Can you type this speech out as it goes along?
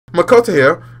Makoto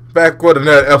here, back with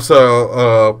another episode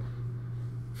of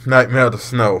Nightmare of the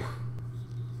Snow.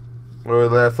 Where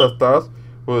the last left off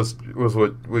was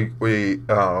what we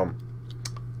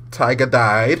Tiger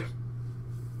died,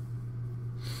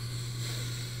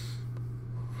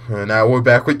 and now we're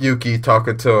back with Yuki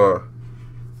talking to her.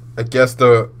 I guess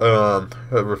the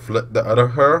other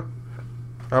her,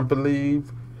 I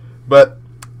believe, but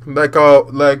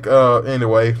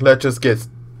anyway, let's just get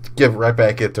right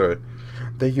back into it.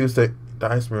 They use the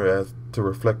ice mirror as to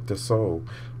reflect the soul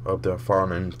of their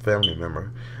fallen family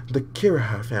member. The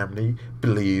Kiriha family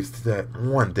believes that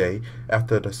one day,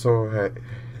 after the soul had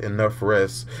enough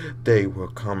rest, they will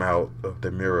come out of the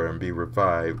mirror and be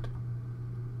revived.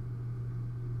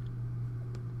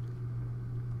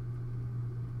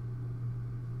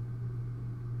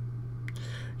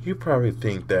 You probably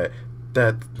think that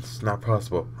that's not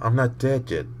possible. I'm not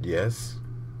dead yet, yes?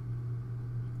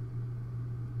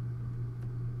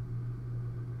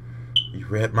 You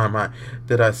read my mind.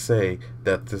 Did I say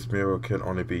that this mirror can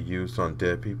only be used on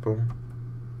dead people?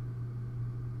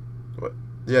 What?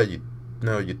 Yeah,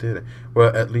 no, you didn't.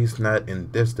 Well, at least not in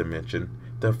this dimension.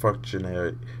 The function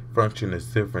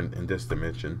is different in this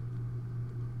dimension.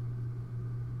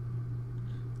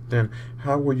 Then,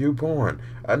 how were you born?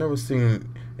 I never seen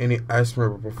any ice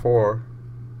mirror before.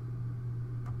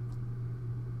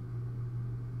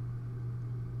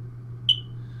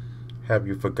 Have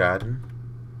you forgotten?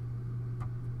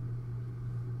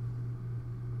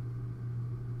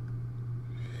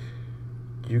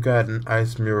 You got an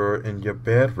ice mirror in your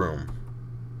bedroom.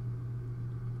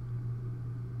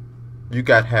 You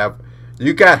got have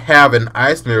an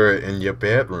ice mirror in your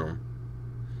bedroom.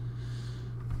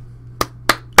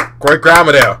 Great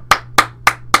grammar there.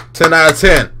 10 out of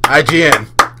 10. IGN.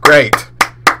 Great.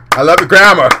 I love your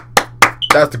grammar.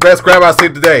 That's the best grammar I see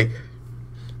today.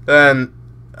 And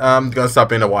I'm gonna stop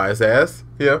being a wise ass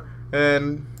here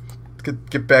and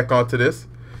get back onto this.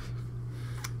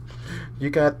 You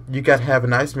got have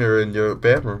an ice mirror in your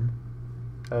bedroom.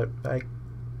 Huh?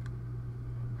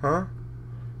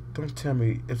 Don't tell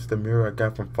me it's the mirror I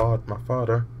got from my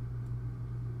father.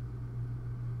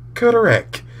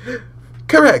 Correct.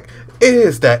 Correct. It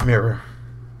is that mirror.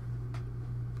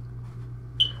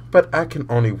 But I can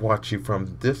only watch you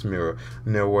from this mirror.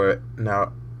 Nowhere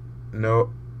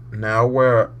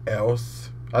else.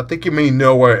 I think you mean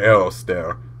nowhere else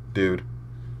there, dude.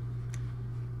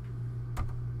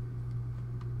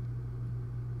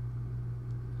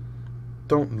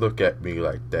 Don't look at me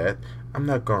like that. I'm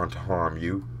not going to harm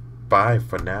you. Bye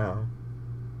for now.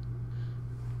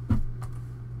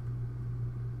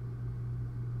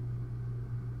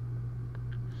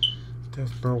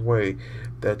 There's no way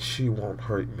that she won't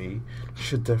hurt me.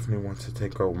 She definitely wants to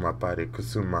take over my body,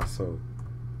 consume my soul.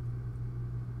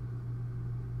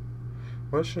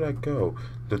 Where should I go?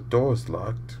 The door's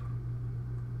locked.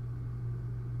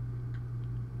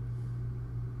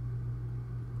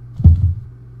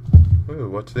 Ooh,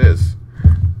 what's this?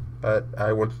 I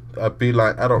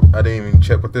beeline. I didn't even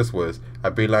check what this was. I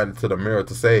beelined to the mirror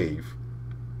to save.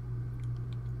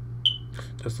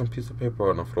 There's some piece of paper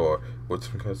on the floor with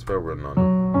some kind of spell written on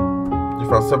it. You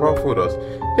found several photos.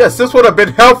 Yes, this would have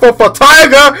been helpful for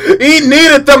Tiger. He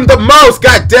needed them the most.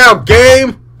 Goddamn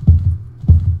game.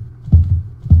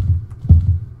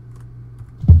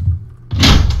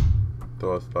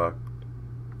 Door's locked.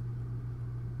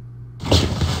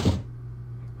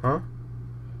 Huh?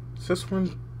 Is this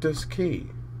one this key?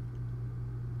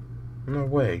 No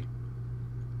way.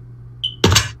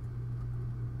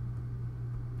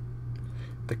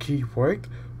 The key worked?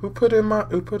 Who put it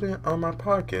on my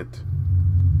pocket?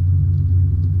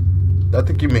 I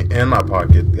think you mean in my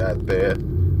pocket, god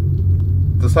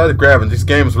damn. Decided to grab it. This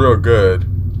game is real good.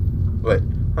 Wait,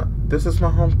 huh? This is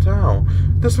my hometown.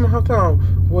 This is my hometown.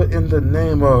 What in the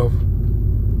name of?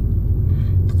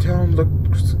 The town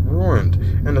looks ruined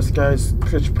and the sky's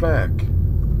pitch black.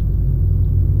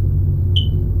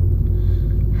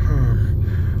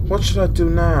 What should I do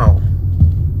now?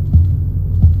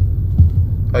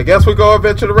 I guess we go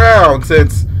adventure around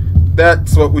since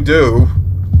that's what we do.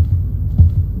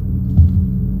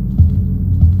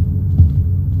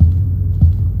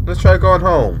 Let's try going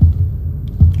home.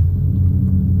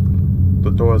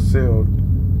 The door is sealed.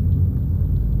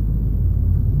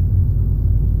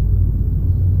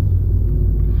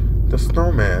 The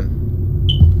snowman.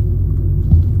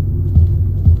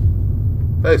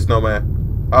 Hey,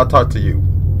 snowman. I'll talk to you.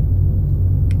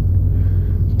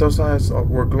 Those eyes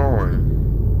were glowing.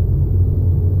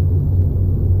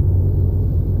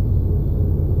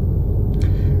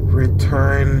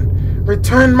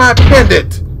 Return my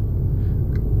pendant!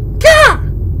 Gah!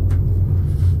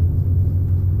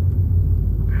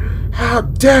 How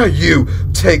dare you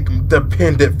take the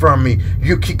pendant from me,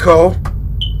 Yukiko?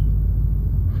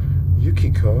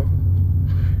 Yukiko?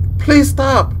 Please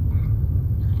stop.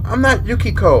 I'm not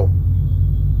Yukiko.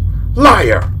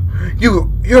 Liar!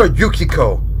 You're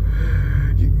Yukiko.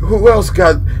 Who else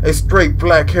got a straight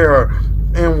black hair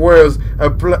and wears a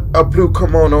blue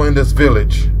kimono in this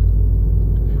village?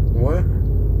 What?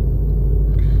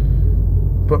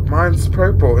 But mine's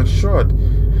purple and short.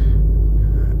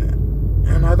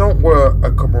 And I don't wear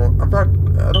a kimono. I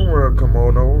don't wear a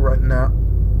kimono right now.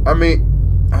 I mean,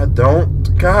 I don't.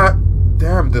 God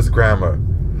damn this grammar.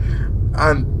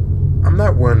 I'm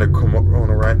not wearing a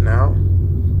kimono right now.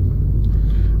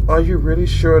 Are you really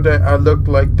sure that I look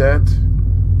like that?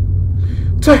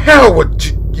 To hell with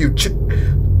you!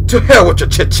 To hell with your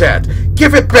chit chat!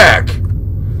 Give it back!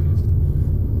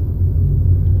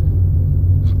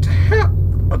 To hell!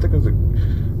 I think it's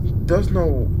there's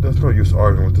no use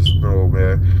arguing with the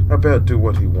snowman. I better do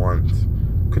what he wants.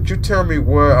 Could you tell me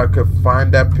where I could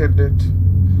find that pendant?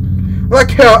 Like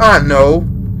hell I know!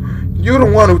 You're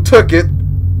the one who took it!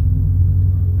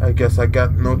 I guess I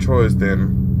got no choice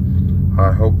then.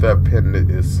 I hope that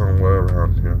pendant is somewhere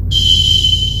around here.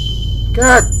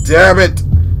 God damn it!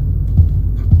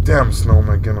 Damn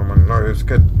Snowman getting on my nerves.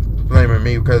 Kept blaming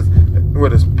me because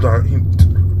with his God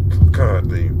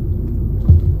damn.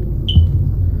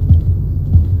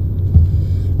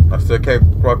 I still kept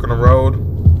walking the road.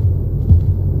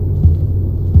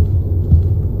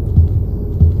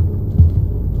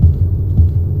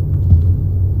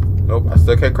 Nope, I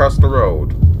still can't cross the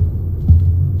road.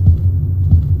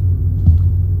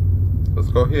 Let's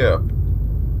go here.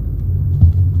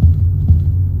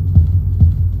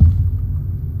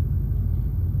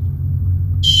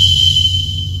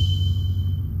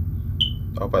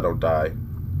 Hope I don't die.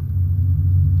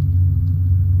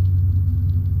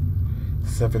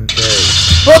 7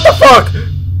 days. What the fuck?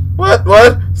 What?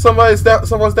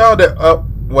 Someone's down there. Oh,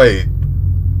 wait.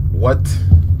 What?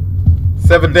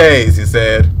 7 days, he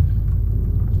said.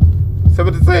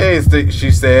 7 days,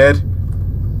 she said.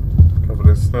 Covered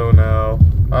in snow now.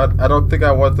 I don't think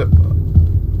I want to.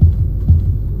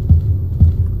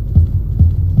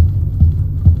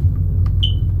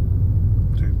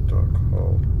 Deep dark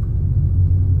hole.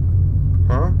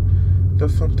 Huh?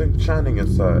 There's something shining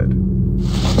inside.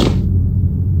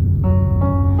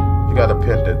 You got a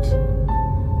pendant.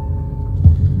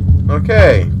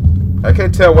 Okay. I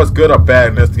can't tell what's good or bad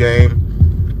in this game.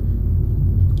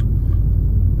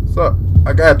 So,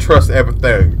 I gotta trust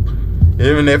everything.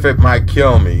 Even if it might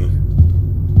kill me.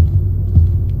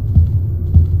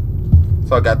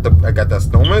 So I got that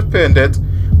snowman pendant.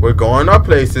 We're going our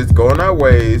places, going our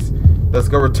ways. Let's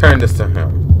go return this to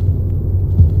him.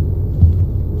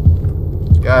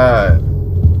 God.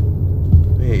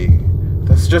 Hey.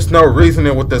 There's just no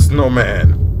reasoning with this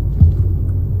snowman.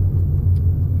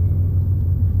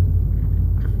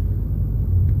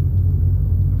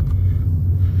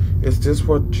 Is this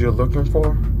what you're looking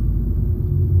for?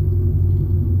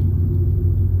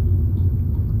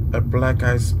 A black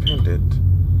ice pendant.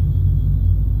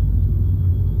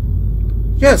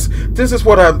 Yes, this is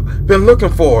what I've been looking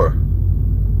for.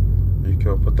 You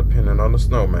can put the pendant on the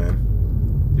snowman.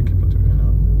 You can put the pendant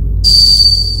on.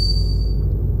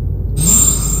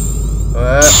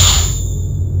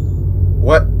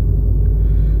 What?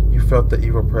 You felt the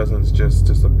evil presence just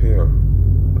disappear.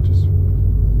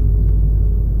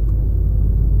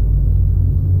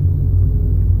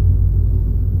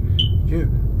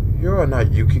 You are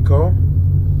not Yukiko.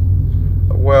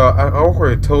 Well, I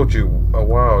already told you a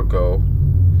while ago.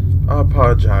 I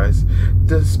apologize.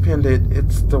 This pendant,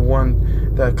 it's the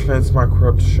one that cleansed my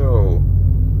corrupt soul.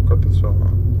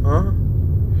 Huh?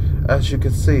 As you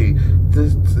can see,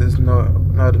 this is not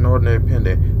an ordinary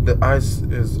pendant. The ice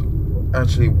is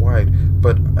actually white,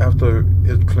 but after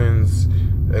it cleans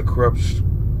a corrupt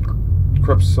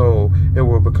soul, it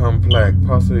will become black,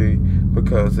 possibly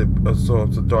because it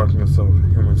absorbs the darkness of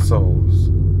human souls.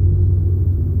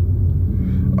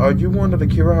 Are you one of the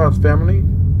Kiraha's family?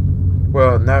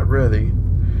 Well, not really.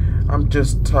 I'm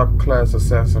just top-class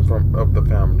assassin of the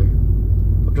family.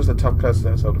 I'm just a top-class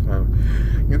assassin of the family.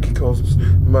 Yukiko's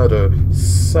mother,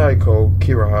 Saiko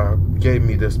Kiraha, gave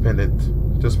me this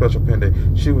pendant, this special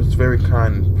pendant. She was a very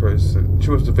kind person.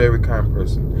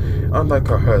 Unlike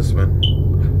her husband.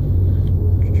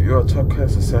 You're a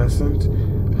top-class assassin?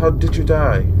 How did you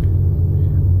die?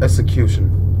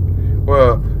 Execution.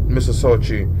 Well, Mr.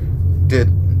 Sochi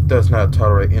does not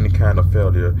tolerate any kind of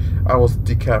failure. I was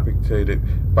decapitated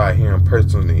by him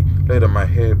personally. Later, my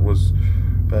head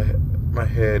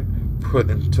put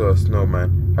into a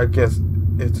snowman. I guess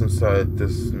it's inside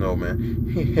this snowman.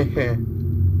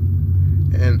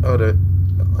 In the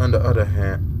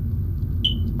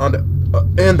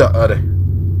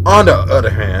other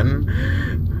hand,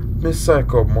 Miss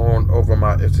Psycho moaned over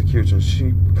my execution.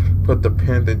 She put the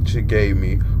pendant she gave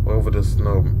me over the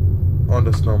snowman.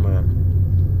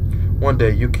 One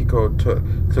day, Yukiko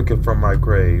took it from my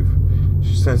grave.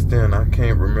 Since then, I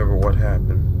can't remember what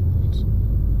happened.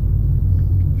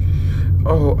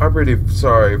 Oh, I'm really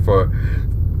sorry for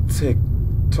taking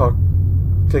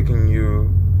your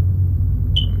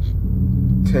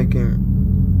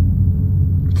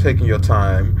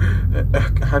time.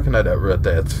 How can I read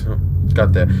that?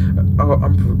 Got that? Oh,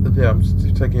 I'm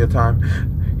taking your time.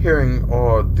 Hearing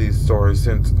all these stories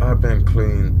since I've been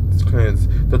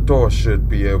cleansed, the door should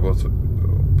be able to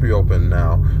be open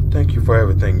now. Thank you for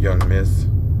everything, young miss.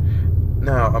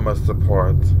 Now I must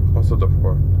depart. Also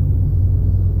depart.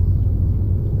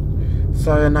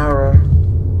 Sayonara.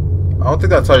 I don't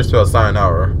think that's how you spell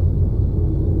sayonara.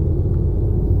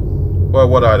 Well,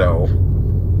 what I know.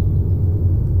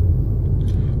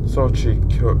 Soichi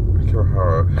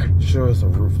Kurihara sure is a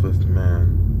ruthless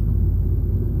man.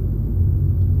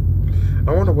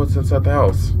 I wonder what's inside the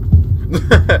house.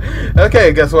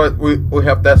 Okay, guess what? We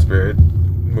have that spirit.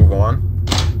 Move on.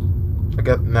 I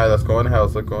guess now let's go in the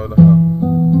house. Let's go in the house.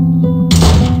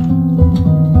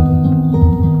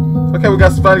 Okay, we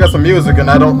finally got some music, and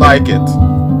I don't like it.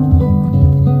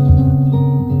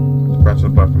 Branches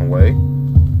blocking away.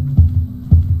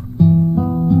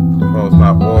 The phone's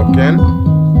not working.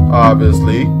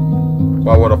 Obviously.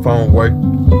 Why would a phone work?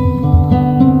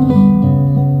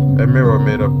 A mirror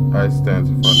made of ice stands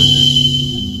in front of you.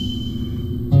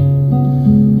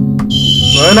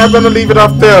 We're not gonna leave it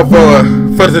off there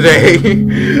for today.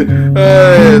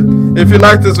 If you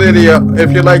like this video,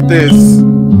 if you like the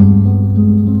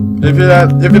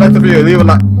video, leave a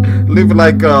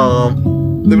like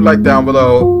down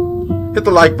below. Hit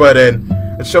the like button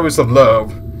and show me some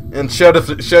love. And share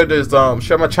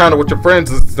my channel with your friends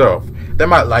and stuff. They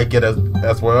might like it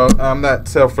as well. I'm not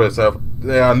selfish.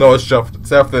 Yeah, I know it's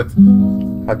selfless.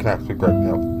 How can I speak right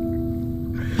now?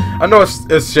 I know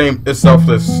it's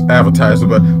selfless advertising,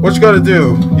 but what you gotta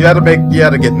do? You had to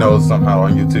get noticed somehow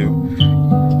on YouTube.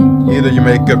 Either you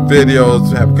make good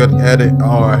videos, have a good edit,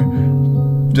 or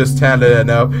just turn it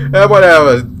up.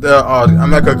 Whatever.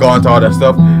 I'm not gonna go into all that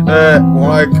stuff.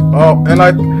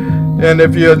 And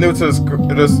if you're new to this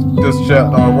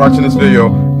chat, watching this video,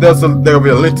 there will be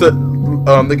a link to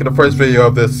link in the first video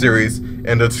of this series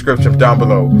in the description down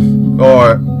below,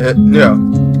 or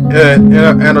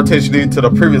annotation lead to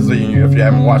the previous video if you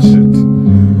haven't watched it.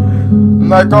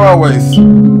 Like always,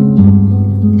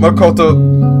 Makoto,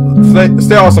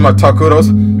 stay awesome,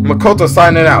 Otakudos. Makoto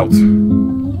signing out.